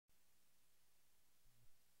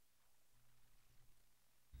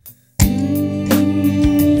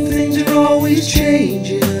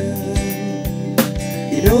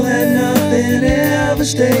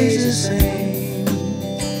stays the same.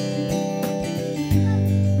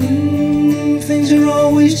 Things are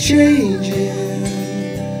always changing,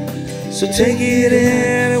 so take it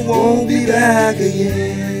in, it won't be back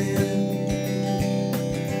again.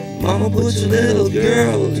 Mama puts her little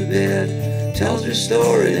girl to bed, tells her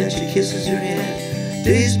story, then she kisses her head.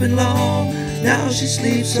 Day's been long, now she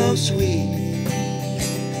sleeps so sweet.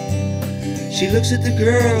 She looks at the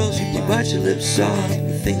girl, she bites her lips soft,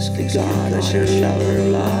 and thinks, good God, I sure love her a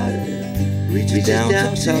lot. Reaches down,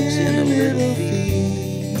 tucks in her little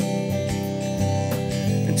feet.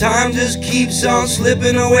 And time just keeps on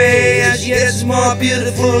slipping away as she gets more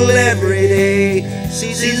beautiful every day.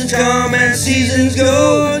 Seasons come and seasons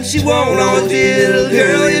go, and she won't always be a little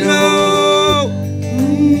girl, you know.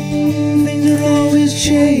 Things are always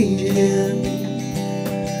changing.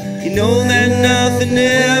 You know that nothing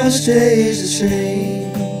ever stays the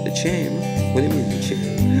same. The chain? What do you mean the chain?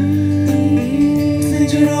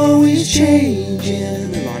 Things are always changing.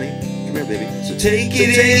 Come here, Lonnie. Come here, baby. So take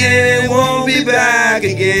it in, it won't be back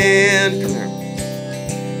again. Come here.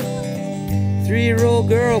 3-year-old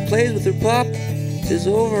girl plays with her pup. Says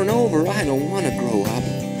over and over, I don't want to grow up.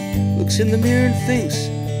 Looks in the mirror and thinks,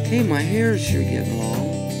 hey, my hair's sure getting long.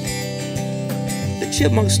 The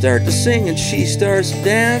chipmunks start to sing and she starts to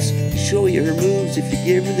dance. Show you her moves if you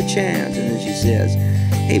give her the chance. And then she says,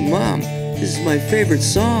 hey Mom, this is my favorite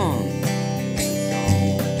song.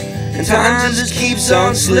 And time just keeps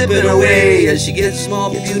on slipping away as she gets more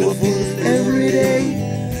beautiful every day.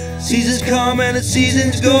 Seasons come and the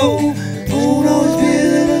seasons go. Won't always be a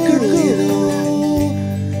little girl, you know.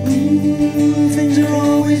 Things are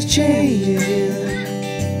always changing.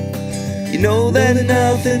 You know that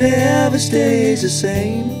nothing ever stays the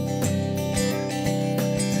same.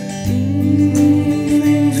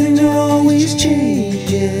 Things are always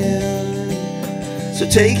changing, so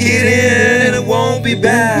take it in and it won't be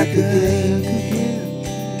back again.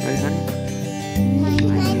 Right, honey?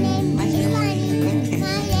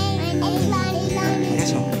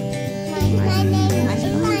 That's all.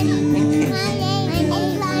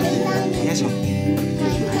 That's all.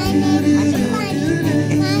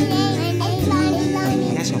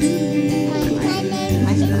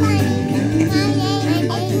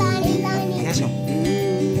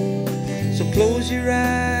 So close your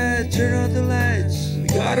eyes, turn out the lights. We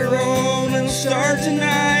got our own little star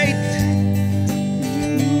tonight.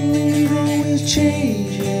 You're always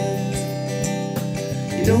changing.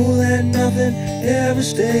 You know that nothing ever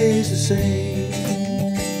stays the same.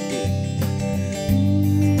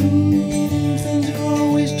 Things are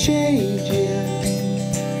always changing,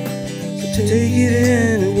 so take it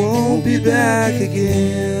in, it won't be back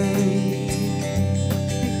again.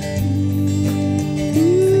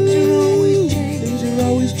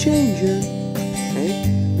 Changing, hey?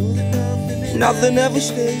 Nothing ever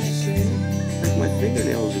stays the same. Like my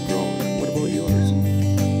fingernails are growing. What about yours?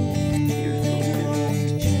 Yours don't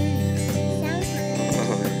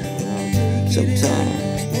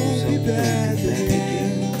sometimes won't be back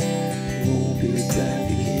again. Won't be back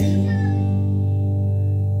again.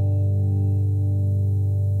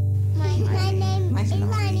 My name is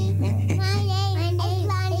Lonnie.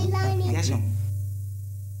 Yes, sir.